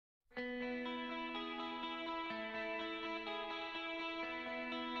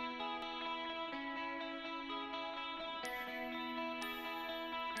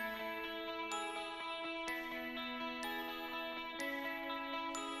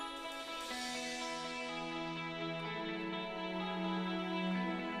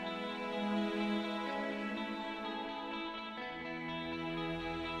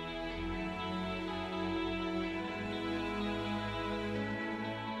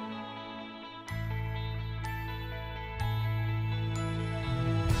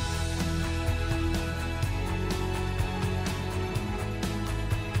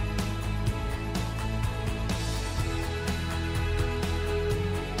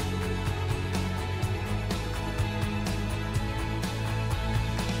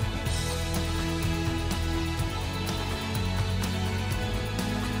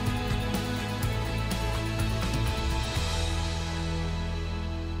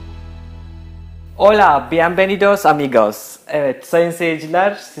Hola, bienvenidos amigos. Evet, sayın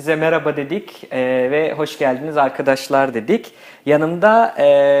seyirciler size merhaba dedik ve hoş geldiniz arkadaşlar dedik. Yanımda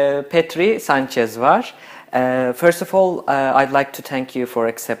Petri Sanchez var. First of all, I'd like to thank you for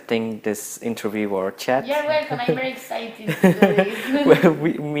accepting this interview or chat. You're welcome. I'm very excited to do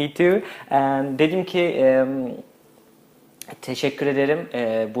this. Me too. And dedim ki teşekkür ederim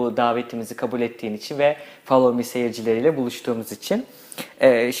bu davetimizi kabul ettiğin için ve Follow Me seyircileriyle buluştuğumuz için.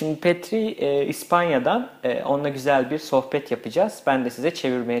 Şimdi Petri İspanya'dan onunla güzel bir sohbet yapacağız. Ben de size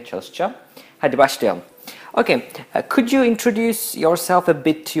çevirmeye çalışacağım. Hadi başlayalım. Okay, could you introduce yourself a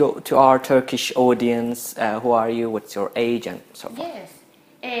bit to our Turkish audience? Who are you? What's your age and so forth? Yes.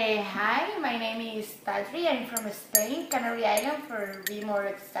 Hi, my name is Patri. I'm from Spain, Kanarya Island for be more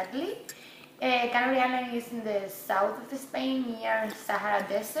exactly. Kanarya Island is in the south of Spain near Sahara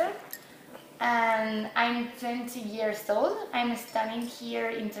Desert. And I'm 20 years old. I'm studying here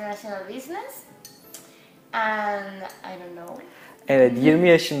international business. And I don't know. Evet, 20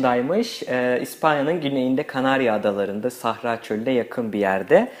 yaşındaymış. İspanya'nın güneyinde Kanarya Adaları'nda, Sahra Çölü'ne yakın bir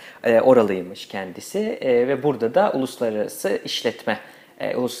yerde. Oralıymış kendisi. Ve burada da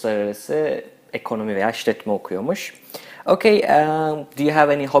uluslararası ekonomi veya işletme okuyormuş. Okay, do you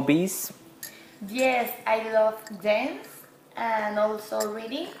have any hobbies? Yes, I love dance and also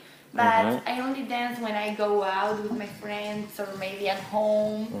reading. But I only dance when I go out with my friends or maybe at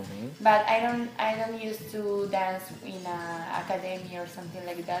home. But I don't used to dance in a academy or something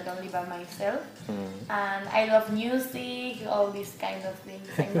like that. Only by myself. And I love music, all these kind of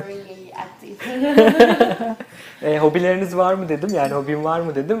things. I'm very active. Hobileriniz var mı dedim. Yani hobim var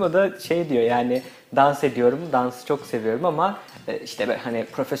mı dedim. O da şey diyor yani dans ediyorum, dansı çok seviyorum ama işte hani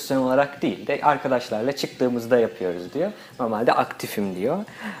profesyonel olarak değil de arkadaşlarla çıktığımızda yapıyoruz diyor. Normalde aktifim diyor.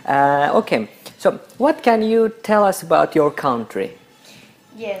 Okay, so what can you tell us about your country?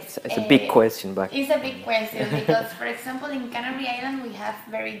 Yes. It's a big question, but it's a big question because, for example, in Canary Island we have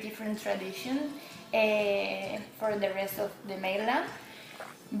very different traditions for the rest of the mainland.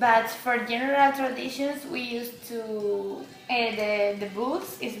 But for general traditions, we used to the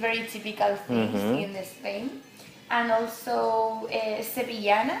boots is very typical things in Spain, and also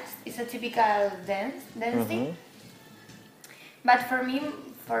sevillanas is a typical dancing. But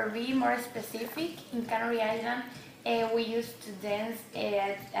for be more specific, in Canary Island, we used to dance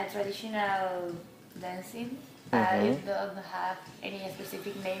a traditional dancing. It doesn't have any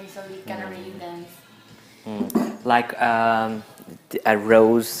specific name; it's only Canary dance. Like a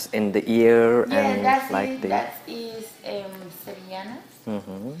rose in the ear and that's like it. the That is sevillanas,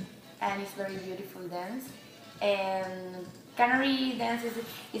 and it's very beautiful dance. And Canary dance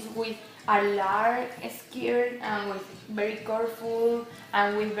is with a large skirt and with very colorful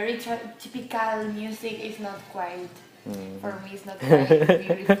and with very typical music. It's not quite for me. It's not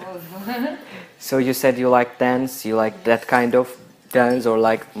quite beautiful. So you said you like dance, you like that kind of dance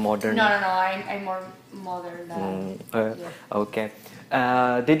or like modern? No. I'm more modern than. Okay.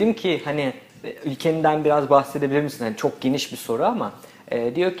 Dedim ki hani ülkenden biraz bahsedebilir misin? Hani çok geniş bir soru ama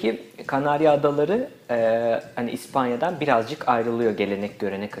diyor ki Kanarya Adaları hani İspanya'dan birazcık ayrılıyor gelenek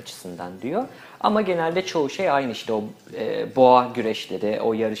görenek açısından diyor. Ama genelde çoğu şey aynı işte o boğa güreşleri,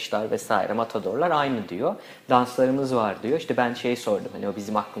 o yarışlar vesaire, matadorlar aynı diyor. Danslarımız var diyor. İşte ben sordum hani o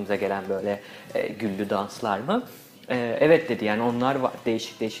bizim aklımıza gelen böyle güllü danslar mı? Evet dedi yani onlar var,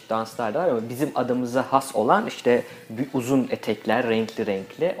 değişik danslar da var ama bizim adımıza has olan işte uzun etekler,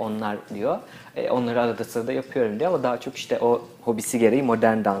 renkli onlar diyor. Onları arada sırada yapıyorum diyor ama daha çok işte o hobisi gereği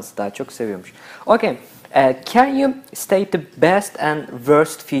modern dansı daha çok seviyormuş. Okay, can you state the best and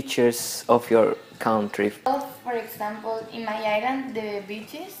worst features of your country? For example, in my island, the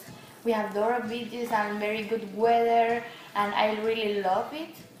beaches, we have Dora beaches and very good weather, and I really love it.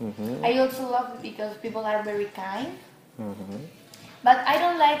 I also love it because people are very kind. But I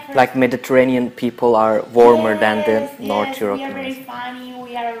don't like Mediterranean people are warmer than the North Europeans. We are very funny.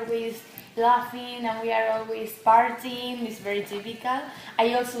 We are always laughing and we are always partying. It's very typical.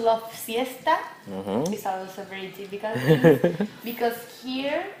 I also love siesta. It's also very typical because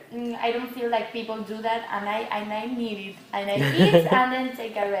here I don't feel like people do that, and I need it. And I eat and then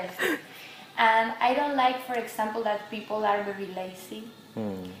take a rest. And I don't like, for example, that people are very lazy.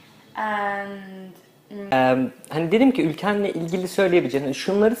 And hani dedim ki ülkenle ilgili söyleyebileceğin hani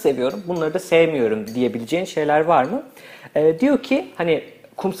şunları seviyorum, bunları da sevmiyorum diyebileceğin şeyler var mı? Diyor ki hani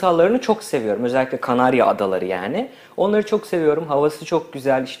kumsallarını çok seviyorum. Özellikle Kanarya Adaları yani. Onları çok seviyorum. Havası çok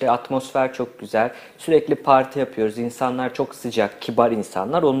güzel, işte atmosfer çok güzel. Sürekli parti yapıyoruz. İnsanlar çok sıcak, kibar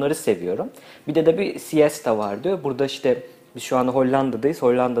insanlar. Onları seviyorum. Bir de bir siesta var diyor. Burada işte Biz şu anda Hollanda'dayız.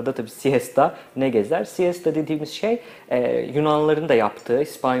 Hollanda'da tabii siesta ne gezer? Siesta dediğimiz şey Yunanların da yaptığı,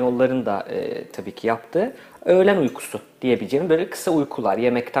 İspanyolların da tabii ki yaptığı öğlen uykusu diyebileceğim böyle kısa uykular,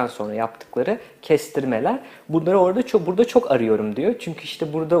 yemekten sonra yaptıkları kestirmeler. Bunları burada çok arıyorum diyor. Çünkü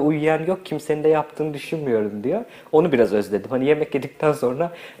işte burada uyuyan yok, kimsenin de yaptığını düşünmüyorum diyor. Onu biraz özledim. Hani yemek yedikten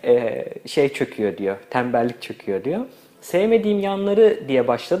sonra şey çöküyor diyor, tembellik çöküyor diyor. Sevmediğim yanları diye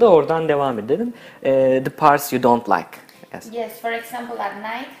başladı, oradan devam edelim. The parts you don't like. Yes. Yes, for example, at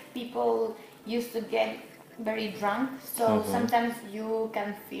night people used to get very drunk, so sometimes you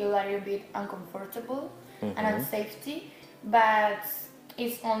can feel a little bit uncomfortable and unsafety, but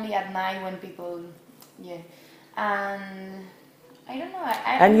it's only at night when people, yeah, and I don't know.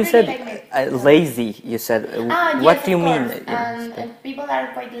 And you really said like my lazy. You said what yes, do you of mean? course. And people are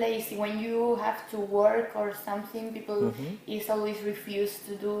quite lazy when you have to work or something. People is always refuse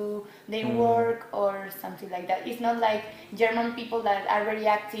to do their work or something like that. It's not like German people that are very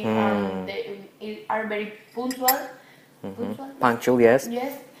active and they are very punctual. Punctual. Punctual, yes.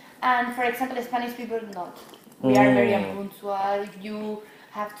 Yes. And for example, Spanish people not. We are very unpunctual. If you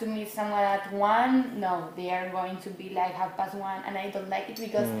have to meet someone at 1, no, they are going to be like 1:30, and I don't like it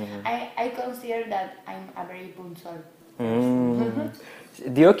because I consider that I'm a very punctual person.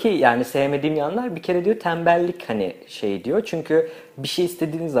 Diyor ki yani sevmediğim yanlar bir kere diyor tembellik hani şey diyor. Çünkü bir şey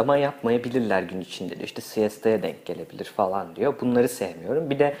istediğiniz zaman yapmayabilirler gün içinde diyor. İşte siesta'ya denk gelebilir falan diyor. Bunları sevmiyorum.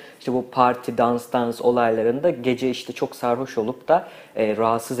 Bir de işte bu parti, dans olaylarında gece işte çok sarhoş olup da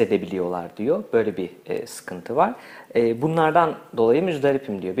rahatsız edebiliyorlar diyor. Böyle bir sıkıntı var. Bunlardan dolayı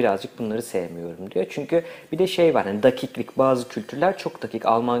müzdaripim diyor. Birazcık bunları sevmiyorum diyor. Çünkü bir de şey var hani dakiklik, bazı kültürler çok dakik.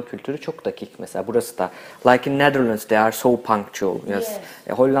 Alman kültürü çok dakik mesela. Burası da like in Netherlands they are so punctual. Yes.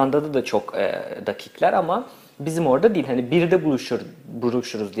 Hollanda'da da çok dakikler ama bizim orada değil. Hani 1'de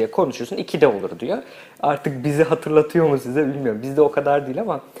buluşuruz diye konuşuyorsun, 2'de olur diyor. Artık bizi hatırlatıyor mu size bilmiyorum. Bizde o kadar değil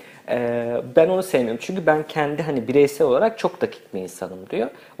ama ben onu sevmiyorum. Çünkü ben kendi hani bireysel olarak çok dakik bir insanım diyor.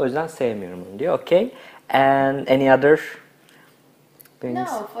 O yüzden sevmiyorum onu diyor. Okay. And any other things?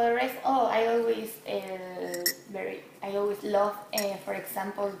 No, for the rest, I always love, for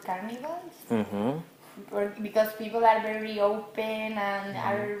example, carnivals. Because people are very open and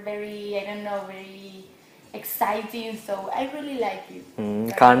are very, I don't know, very exciting. So I really like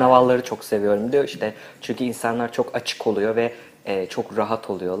it. Karnavalları çok seviyorum diyor işte. Çünkü insanlar çok açık oluyor ve çok rahat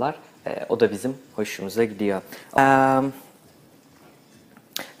oluyorlar. O da bizim hoşumuza gidiyor.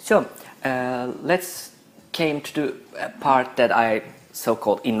 Let's came to the part that I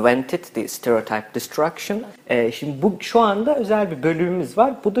so-called invented, the stereotype destruction. Şimdi şu anda özel bir bölümümüz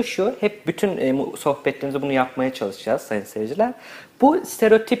var. Bu da şu, hep bütün sohbetlerimizde bunu yapmaya çalışacağız sayın seyirciler. Bu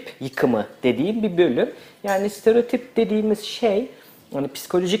stereotip yıkımı dediğim bir bölüm. Yani stereotip dediğimiz şey, hani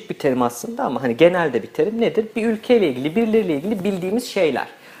psikolojik bir terim aslında ama hani genelde bir terim nedir? Bir ülkeyle ilgili, birileriyle ilgili bildiğimiz şeyler.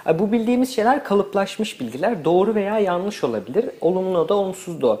 Bu bildiğimiz şeyler kalıplaşmış bilgiler, doğru veya yanlış olabilir, olumlu da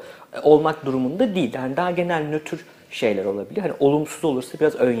olumsuz da olmak durumunda değil. Yani daha genel nötr şeyler olabilir. Hani olumsuz olursa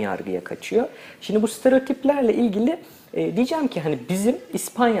biraz ön yargıya kaçıyor. Şimdi bu stereotiplerle ilgili diyeceğim ki hani bizim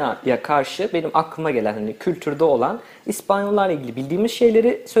İspanya'ya karşı benim aklıma gelen hani kültürde olan İspanyollarla ilgili bildiğimiz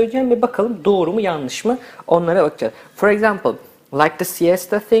şeyleri söyleyeceğim ve bakalım doğru mu yanlış mı onlara bakacağız. For example, like the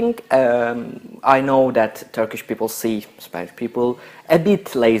siesta thing, I know that Turkish people see Spanish people a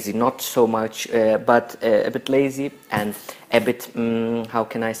bit lazy, not so much, but a bit lazy and a bit, how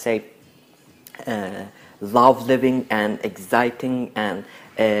can I say, love living and exciting and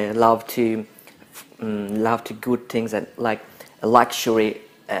love to good things and like luxury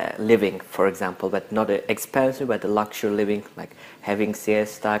living, for example, but not expensive, but a luxury living, like having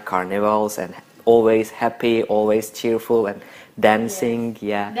siesta, carnivals, and always happy, always cheerful, and dancing. Yes.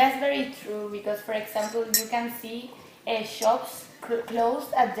 Yeah. That's very true because, for example, you can see shops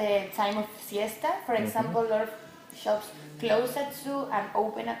closed at the time of siesta. For example, a lot of shops close at 2 and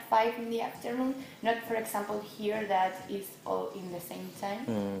open at 5 in the afternoon. Not, for example, here that is all in the same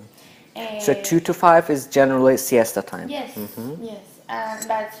time. So 2 to 5 is generally siesta time. Yes, yes.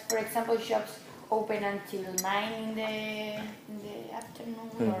 But for example, shops open until 9 in the afternoon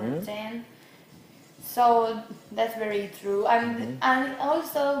or 10. So that's very true, and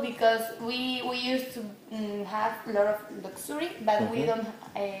also because we used to have a lot of luxury, but we don't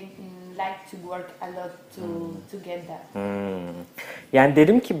like to work a lot to get that. Yani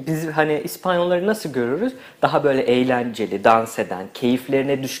dedim ki biz hani İspanyolları nasıl görürüz? Daha böyle eğlenceli, dans eden,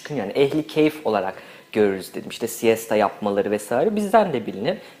 keyiflerine düşkün yani ehli keyif olarak görürüz dedim. İşte siesta yapmaları vesaire bizden de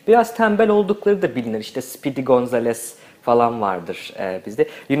bilinir. Biraz tembel oldukları da bilinir. İşte Speedy Gonzales falan vardır bizde.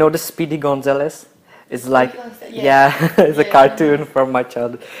 You know the Speedy Gonzales? It's like, Yeah. yeah, it's a Yeah. cartoon from my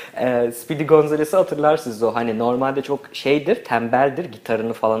childhood. Speedy Gonzales'i hatırlarsınız o. Hani normalde çok şeydir, tembeldir,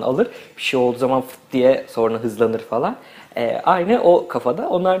 gitarını falan alır. Bir şey olduğu zaman fıt diye sonra hızlanır falan. Aynı o kafada.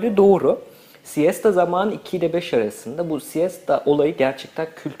 Onlar da doğru. Siesta zamanı 2 ile 5 arasında. Bu siesta olayı gerçekten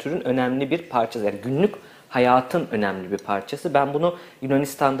kültürün önemli bir parçası. Yani günlük hayatın önemli bir parçası. Ben bunu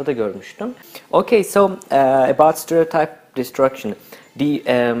Yunanistan'da da görmüştüm. Okay, so about stereotype destruction.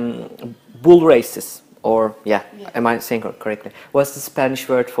 The bull races, or yeah, am I saying it correctly? What's the Spanish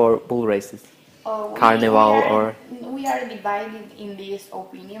word for bull races? Carnival or... We are divided in this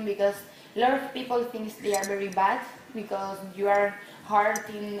opinion because a lot of people think they are very bad because you are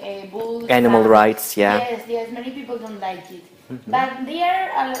hurting bulls. Animal rights, yeah. Yes, many people don't like it. But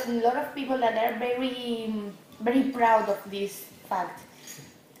there are a lot of people that are very proud of this fact.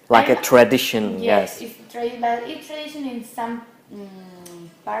 Like a tradition, yes. It's tradition in some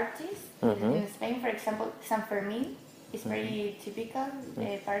parties. In Spain, for example, San Fermin is very typical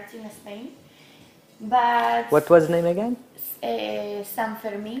party in Spain. But What was the name again? San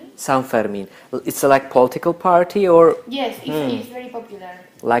Fermin. San Fermin. It's like political party or... Yes, it's very popular.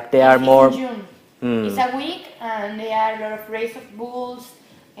 Like they are It's more... in June. It's a week and there are a lot of race of bulls.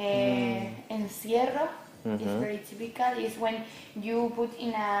 Encierro is very typical. It's when you put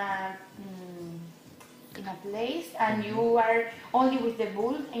in a place and you are only with the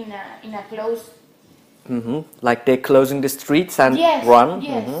bull in a closed... Like they're closing the streets and run?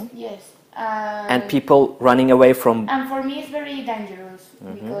 Yes. And people running away from... And for me it's very dangerous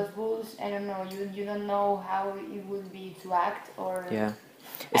because bulls, I don't know, you don't know how it will be to act or... Yeah.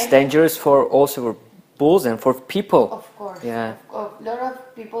 It's dangerous for also for bulls and for people. Of course. Yeah. A lot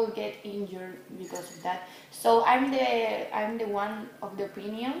of people get injured because of that. So I'm the one of the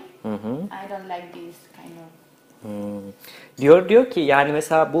opinion. I don't like this kind of... Diyor ki yani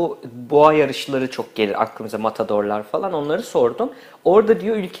mesela bu boğa yarışları çok gelir aklımıza, matadorlar falan, onları sordum. Orada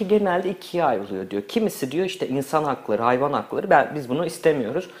diyor ülke genelde ikiye ayrılıyor diyor. Kimisi diyor işte insan hakları, hayvan hakları, biz bunu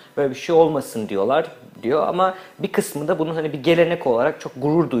istemiyoruz. Böyle bir şey olmasın diyorlar diyor ama bir kısmı da bunun hani bir gelenek olarak çok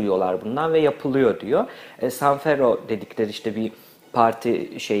gurur duyuyorlar bundan ve yapılıyor diyor. Sanferro dedikleri işte bir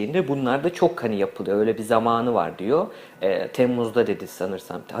parti şeyinde bunlar da çok hani yapılıyor. Öyle bir zamanı var diyor. Temmuz'da dedi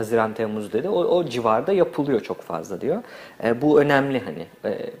sanırsam. Haziran Temmuz dedi. O civarda yapılıyor çok fazla diyor. Bu önemli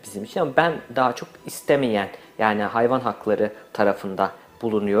hani bizim için ama ben daha çok istemeyen yani hayvan hakları tarafında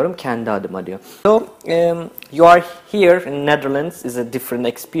bulunuyorum kendi adıma diyor. So you are here in Netherlands is a different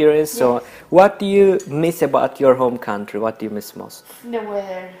experience. So what do you miss about your home country? What do you miss most? The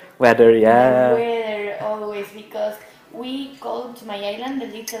weather. Weather, yeah. The weather always because we call to my island the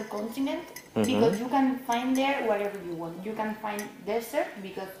little continent because you can find there whatever you want. You can find desert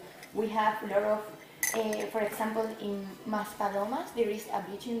because we have a lot of, for example, in Maspalomas there is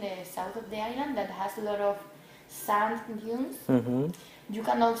a beach in the south of the island that has a lot of sand dunes. You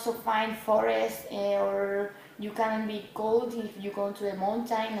can also find forests or you can be cold if you go to the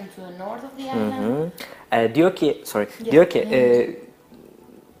mountain and to the north of the island. Diyor ki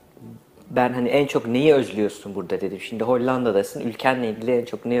ben hani en çok neyi özlüyorsun burada dedim. Şimdi Hollanda'dasın, ülkenle ilgili en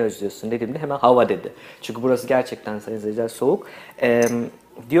çok neyi özlüyorsun dediğimde hemen hava dedi. Çünkü burası gerçekten sayın izleyiciler soğuk.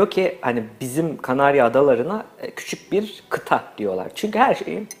 Diyor ki hani bizim Kanarya Adaları'na küçük bir kıta diyorlar. Çünkü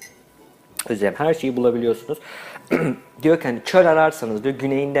her şeyi bulabiliyorsunuz. Diyor ki hani çöl ararsanız diyor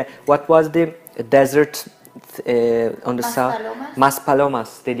güneyinde what was the desert on the south?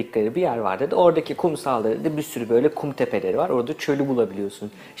 Maspalomas dedikleri bir yer var dedi. Oradaki kumsalda bir sürü böyle kum tepeleri var. Orada çölü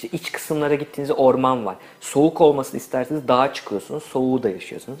bulabiliyorsun. İşte iç kısımlara gittiğinizde orman var. Soğuk olmasını isterseniz dağa çıkıyorsunuz. Soğuğu da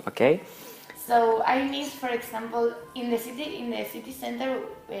yaşıyorsunuz. Okay? So I miss, for example, in the city center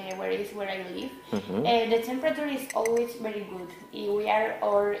where I live, the temperature is always very good. We are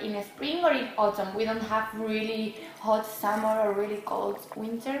or in spring or in autumn. We don't have really hot summer or really cold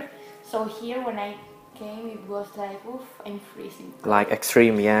winter. So here when I came, it was like, oof, I'm freezing. Like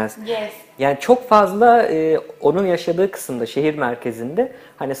extreme, yes. Yes. Yani çok fazla onun yaşadığı kısımda, şehir merkezinde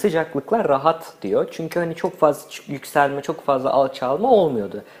hani sıcaklıklar rahat diyor. Çünkü hani çok fazla yükselme, çok fazla alçalma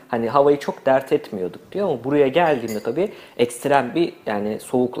olmuyordu. Hani havayı çok dert etmiyorduk diyor ama buraya geldiğimde tabii ekstrem bir yani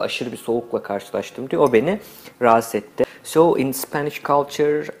soğukla, aşırı bir soğukla karşılaştım diyor. O beni rahatsız etti. So in Spanish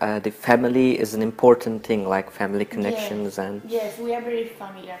culture, the family is an important thing, like family connections and... Yes, we are very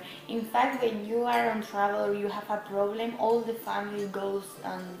familiar. In fact, when you are on travel or you have a problem, all the family goes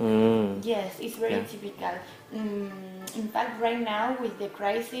and... Yes, it's very typical. In fact, right now with the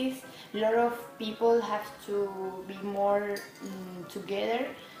crisis, a lot of people have to be more together.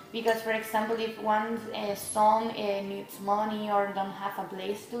 Because, for example, if one son needs money or don't have a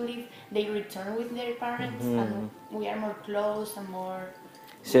place to live, they return with their parents, and we are more close and more.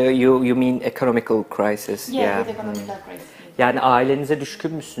 So you mean economical crisis? Yeah, with economical crisis. Yani ailenize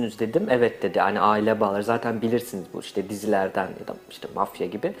düşkün müsünüz dedim. Evet dedi. Hani aile bağları zaten bilirsiniz bu işte dizilerden ya da işte mafya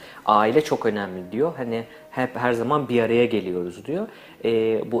gibi. Aile çok önemli diyor. Hani hep her zaman bir araya geliyoruz diyor.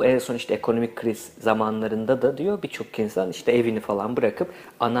 Bu en son işte ekonomik kriz zamanlarında da diyor birçok insan işte evini falan bırakıp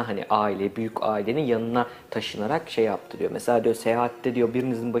ana hani aile, büyük ailenin yanına taşınarak şey yaptı diyor. Mesela diyor seyahatte diyor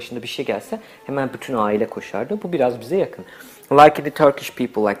birinizin başında bir şey gelse hemen bütün aile koşar diyor. Bu biraz bize yakın. Like the Turkish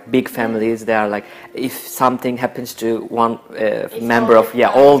people, like big families, they are like if something happens to one member of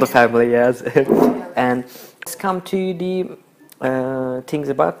all the family, yes. And let's come to the things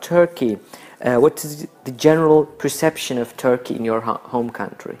about Turkey. What is the general perception of Turkey in your home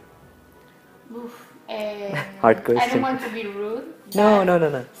country? Oof, Hard I question. don't want to be rude. No, but no, no,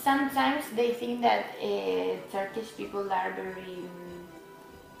 no. Sometimes they think that Turkish people are very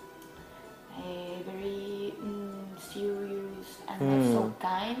serious and not so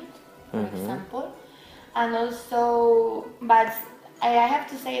kind, for example. And also, but I have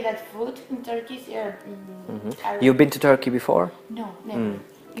to say that food in Turkey are You've been to Turkey before? no, never.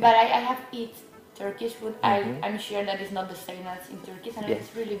 But I have eat Turkish food. I'm sure that it's not the same as in Turkey, and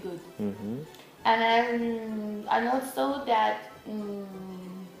it's really good. And also that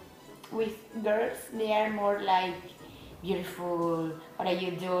with girls, they are more like beautiful. What are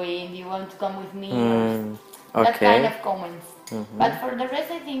you doing? Do you want to come with me? Or that kind of comments. But for the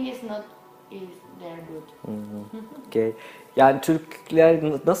rest, I think it's not. They're good. Okay. Yani Türkler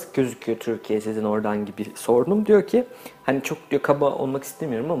nasıl gözüküyor Türkiye sizin oradan gibi sordum. Diyor ki hani çok diyor kaba olmak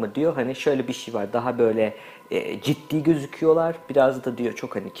istemiyorum ama diyor hani şöyle bir şey var. Daha böyle ciddi gözüküyorlar. Biraz da diyor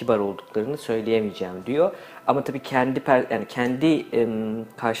çok hani kibar olduklarını söyleyemeyeceğim diyor. Ama tabii kendi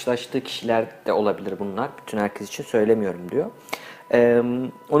karşılaştığı kişiler de olabilir bunlar. Bütün herkes için söylemiyorum diyor.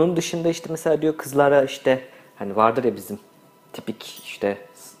 Onun dışında işte mesela diyor kızlara işte hani vardır ya bizim tipik işte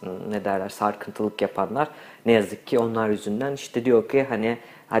ne derler sarkıntılık yapanlar ne yazık ki onlar yüzünden işte diyor ki hani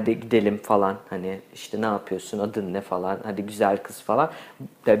hadi gidelim falan hani işte ne yapıyorsun adın ne falan hadi güzel kız falan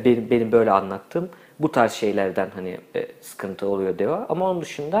benim böyle anlattığım bu tarz şeylerden hani sıkıntı oluyor diyor ama onun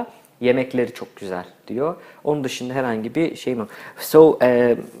dışında yemekleri çok güzel diyor. Onun dışında herhangi bir şey mi? So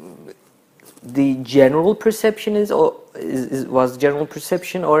the general perception was general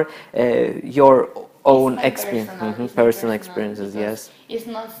perception or your own experience, personal experiences, yes. It's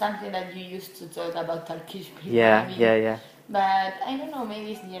not something that you used to talk about Turkish people. Yeah, I mean, yeah. But I don't know,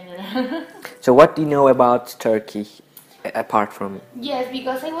 maybe it's general. So what do you know about Turkey apart from? Yes,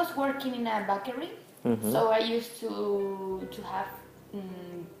 because I was working in a bakery, so I used to have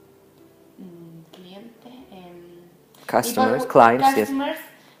cliente, Customers, people clients, yes.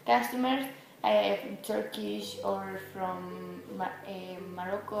 Customers, Turkish or from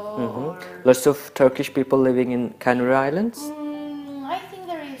Morocco or. Lots of Turkish people living in Canary Islands. I think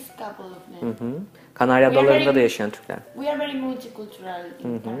there is a couple of them. Kanarya Adaları'nda da yaşayan Türkler. We are very multicultural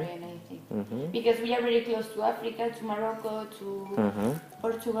in Kanarya, I think, because we are very close to Africa, to Morocco, to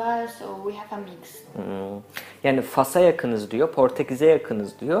Portugal, so we have a mix. Yani Fas'a yakınız diyor, Portekiz'e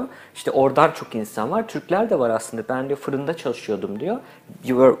yakınız diyor. İşte oradan çok insan var. Türkler de var aslında. Ben diyor fırında çalışıyordum diyor.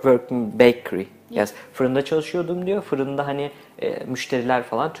 You were working bakery. Yes. Fırında çalışıyordum diyor. Fırında hani müşteriler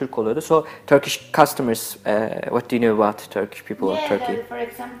falan Türk oluyordu. So Turkish customers, what do you know about Turkish people of Turkey? That, for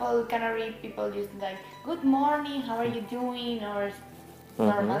example, Canary people use like "Good morning, how are you doing?" or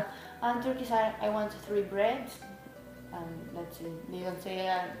normal. And Turkish, I want 3 breads, and that's it. They don't say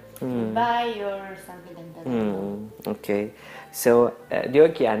goodbye or something like that. Okay. So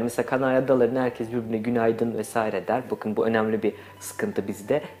diyor ki yani mesela Kanarya Adaları'nda herkes birbirine günaydın vesaire der. Bakın bu önemli bir sıkıntı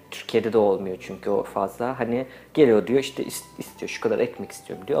bizde. Türkiye'de de olmuyor çünkü o fazla. Hani geliyor diyor işte istiyor şu kadar ekmek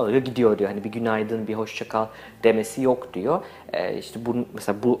istiyorum diyor. Alıyor gidiyor diyor. Hani bir günaydın bir hoşça kal demesi yok diyor. İşte bu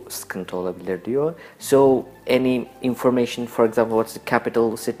mesela bu sıkıntı olabilir diyor. So any information for example what's the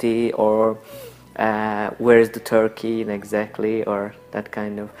capital city or where is the Turkey exactly or that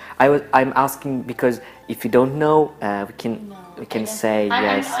kind of I'm asking because if you don't know we can say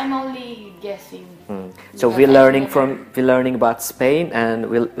yes. I'm only guessing. So we're learning about Spain and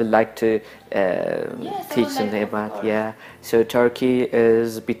we'll like to teach something about So Turkey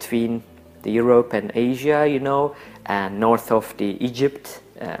is between the Europe and Asia, you know, and north of the Egypt,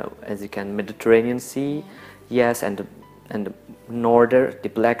 as you can Mediterranean Sea, yes, and the northern, the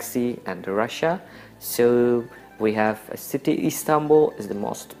Black Sea and the Russia. So We have a city. Istanbul is the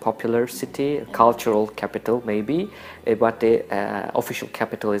most popular city, cultural capital maybe, but the official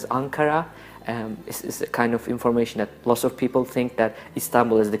capital is Ankara. It's a kind of information that lots of people think that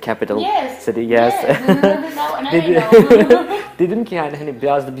Istanbul is the capital city. Yes. Now I know. Dedim ki yani hani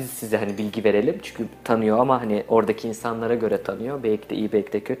biraz da biz size hani bilgi verelim çünkü tanıyor ama hani oradaki insanlara göre tanıyor. Belki de iyi,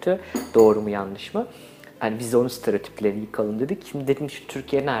 belki de kötü. Doğru mu, yanlış mı? Hani biz de onun stereotiplerini yıkalım dedik. Şimdi dedim şu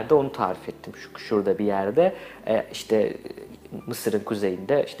Türkiye nerede, onu tarif ettim. Şurada bir yerde, işte Mısır'ın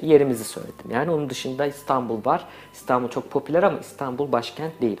kuzeyinde, işte yerimizi söyledim. Yani onun dışında İstanbul var. İstanbul çok popüler ama İstanbul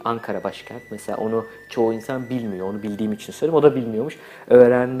başkent değil. Ankara başkent. Mesela onu çoğu insan bilmiyor. Onu bildiğim için söylüyorum. O da bilmiyormuş.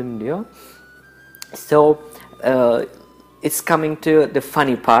 Öğrendim diyor. So, it's coming to the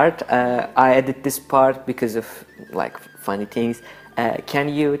funny part. I added this part because of like funny things. Can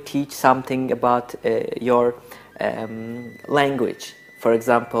you teach something about your language? For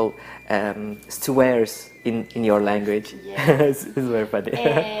example, swears in your language. Yes. It's very funny.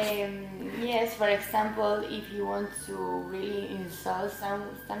 Yes, for example, if you want to really insult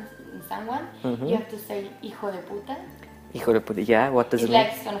someone, you have to say hijo de puta. Hijo de puta. Yeah, what does It's it mean?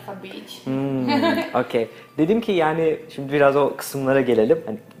 like son of a bitch. Okay. Dedim ki yani şimdi biraz o kısımlara gelelim.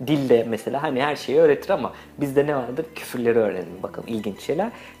 Hani dilde mesela hani her şeyi öğretir ama bizde ne vardır? Küfürleri öğrenelim bakalım, ilginç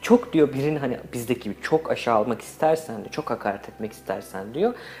şeyler. Çok diyor birini hani bizdeki gibi çok aşağı almak istersen de, çok hakaret etmek istersen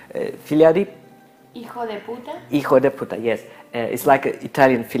diyor. Filia di Hijo de puta. Hijo de puta, yes. It's like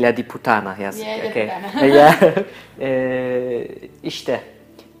Italian filia di puttana, yes. Yeah, okay. puttana. Yeah. İşte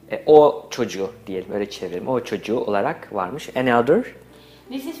o çocuğu diyelim, öyle çevirelim. O çocuğu olarak varmış. Any other?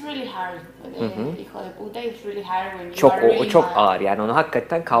 This is really hard. Hijo de puta is really hard when you Çok are really o çok mad. ağır yani, onu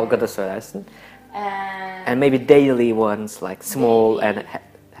hakikaten kavgada söylersin. And maybe daily ones, like small and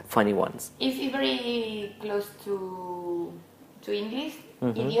funny ones. It's very close to English.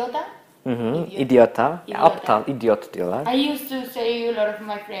 Idiota. İdiota. Aptal, idiot diyorlar. I used to say a lot of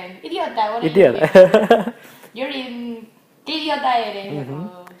my friends, idiota, what are you İdiota. doing? You're in idiota eres, or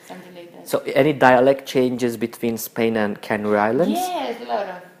something like that. So any dialect changes between Spain and Canary Islands? Yes, a lot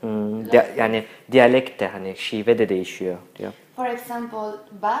of. Yani diyalekt de hani şive de değişiyor diyor. For example,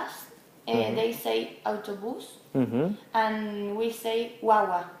 bus, they say autobus, and we say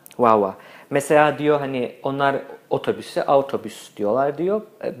guagua. Wawa. Mesela diyor hani onlar otobüse autobüs diyorlar diyor.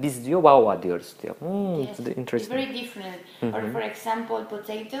 Biz diyor wawa diyoruz diyor. Yes, It's it's interesting. very different. Or for example,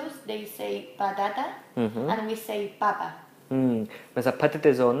 potatoes, they say patata, and we say papa. Mesela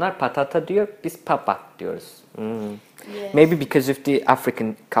patatesi onlar patata diyor, biz papa diyoruz. Yes. Maybe because of the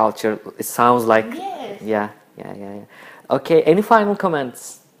African culture, it sounds like Yes. yeah. Okay, any final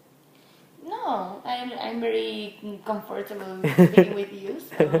comments? No, I'm very comfortable being with you.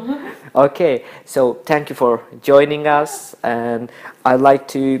 So. Okay, so thank you for joining us, and I'd like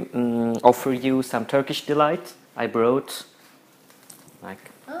to offer you some Turkish delight I brought, like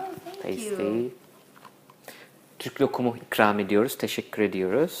Oh, thank tasty. you. Türk lokumu ikram ediyoruz, teşekkür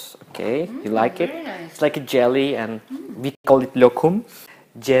ediyoruz. Okay, you like it? Very nice. It's like a jelly and we call it lokum.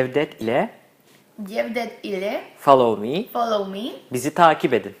 Cevdet ile Cevdet ile follow me. follow me. Bizi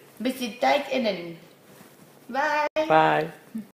takip edin. Visit Tyke Edenin. Bye. Bye.